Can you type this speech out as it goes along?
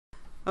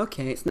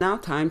Okay, it's now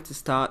time to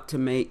start to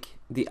make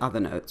the other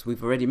notes.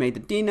 We've already made the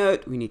D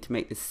note. We need to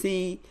make the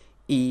C,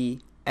 E,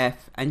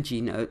 F and G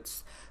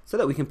notes so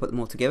that we can put them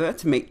all together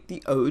to make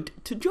the ode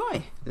to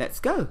joy. Let's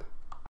go.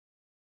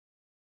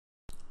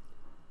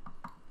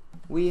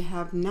 We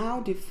have now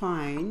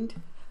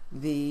defined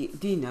the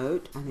D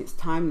note and it's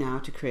time now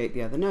to create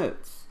the other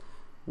notes.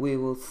 We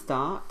will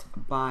start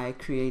by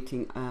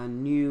creating a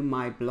new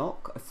my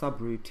block, a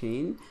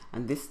subroutine,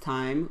 and this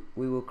time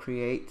we will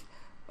create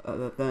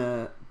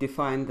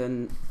define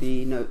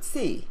the note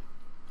C.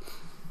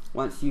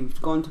 Once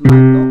you've gone to my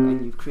block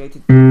and you've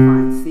created the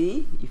define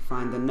C, you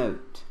find the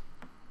note.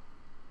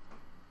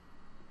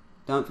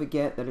 Don't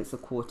forget that it's a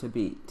quarter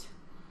beat.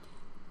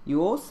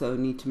 You also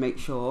need to make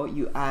sure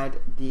you add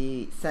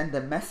the send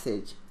a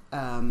message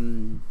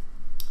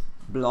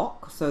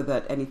block so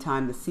that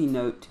anytime the C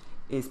note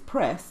is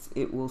pressed,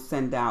 it will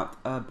send out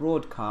a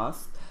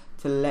broadcast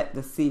to let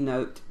the C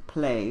note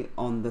play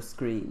on the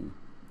screen.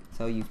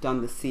 So you've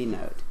done the C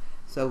note.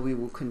 So we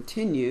will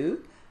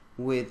continue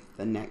with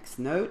the next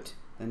note.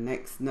 The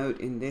next note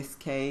in this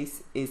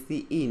case is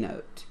the E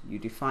note. You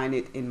define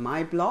it in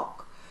my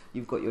block.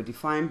 You've got your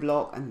define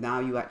block and now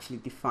you actually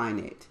define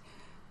it.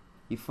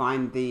 You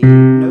find the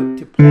note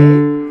to play,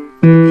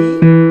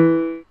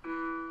 E.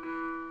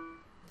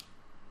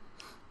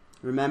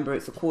 Remember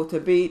it's a quarter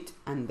beat,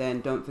 and then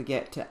don't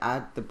forget to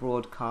add the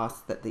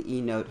broadcast that the E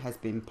note has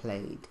been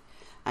played.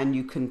 And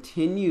you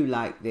continue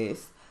like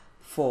this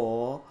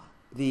for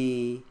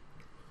the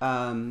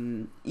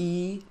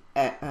E,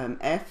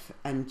 F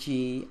and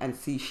G and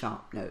C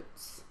sharp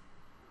notes.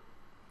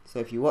 So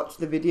if you watch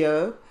the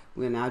video,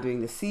 we're now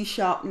doing the C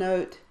sharp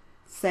note.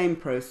 Same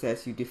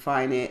process, you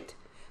define it.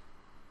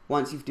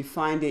 Once you've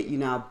defined it, you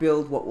now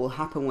build what will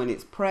happen when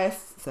it's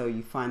pressed. So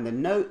you find the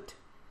note.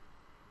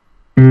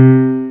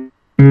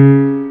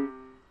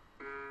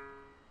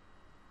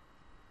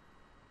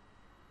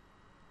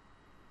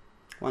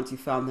 Once you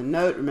found the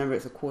note, remember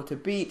it's a quarter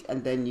beat,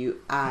 and then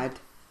you add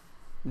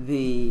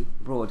the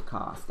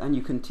broadcast and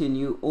you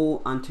continue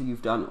all until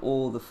you've done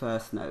all the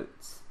first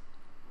notes.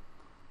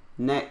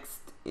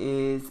 Next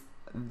is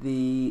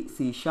the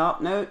C sharp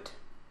note.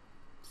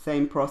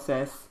 Same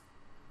process.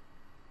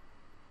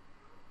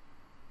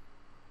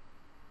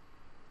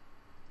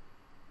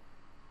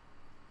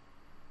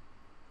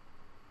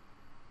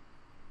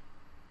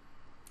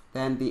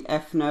 Then the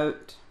F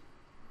note.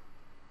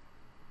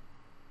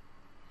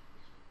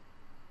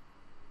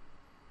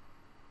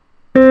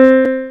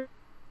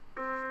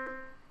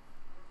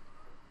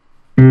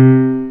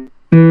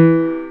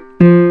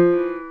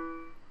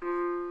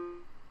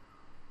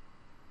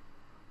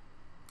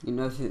 You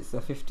notice it's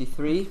a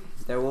 53.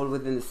 They're all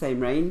within the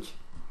same range.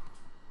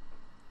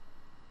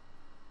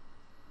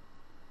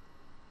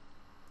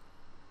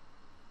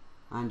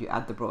 And you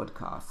add the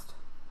broadcast.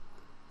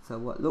 So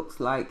what looks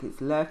like it's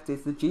left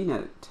is the G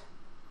note.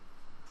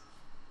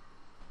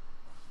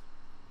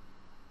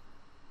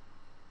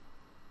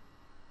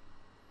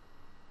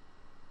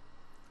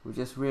 We're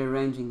just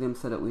rearranging them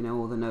so that we know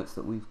all the notes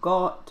that we've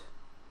got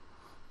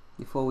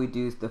before we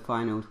do the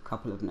final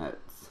couple of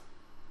notes.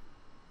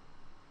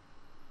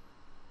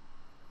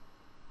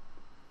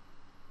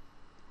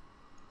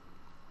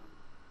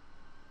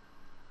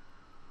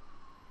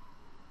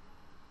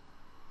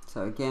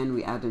 So again,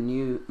 we add a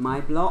new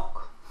my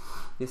block.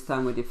 This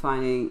time we're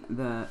defining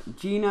the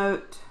G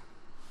note.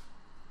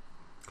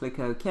 Click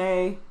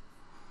OK.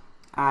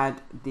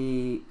 Add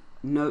the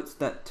notes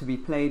that to be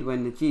played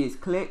when the G is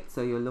clicked.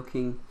 So you're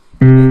looking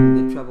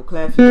in the treble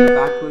clef, you go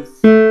backwards,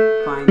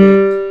 find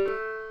it.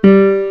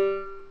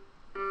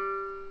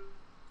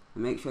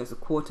 And make sure it's a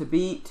quarter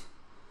beat.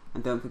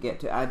 And don't forget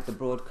to add the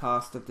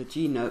broadcast of the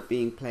G note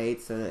being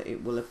played so that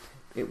it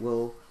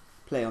will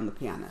play on the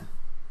piano.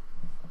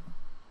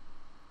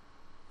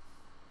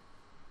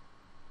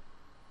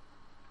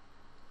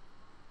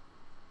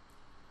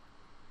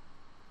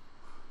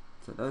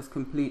 So those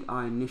complete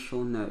our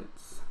initial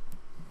notes.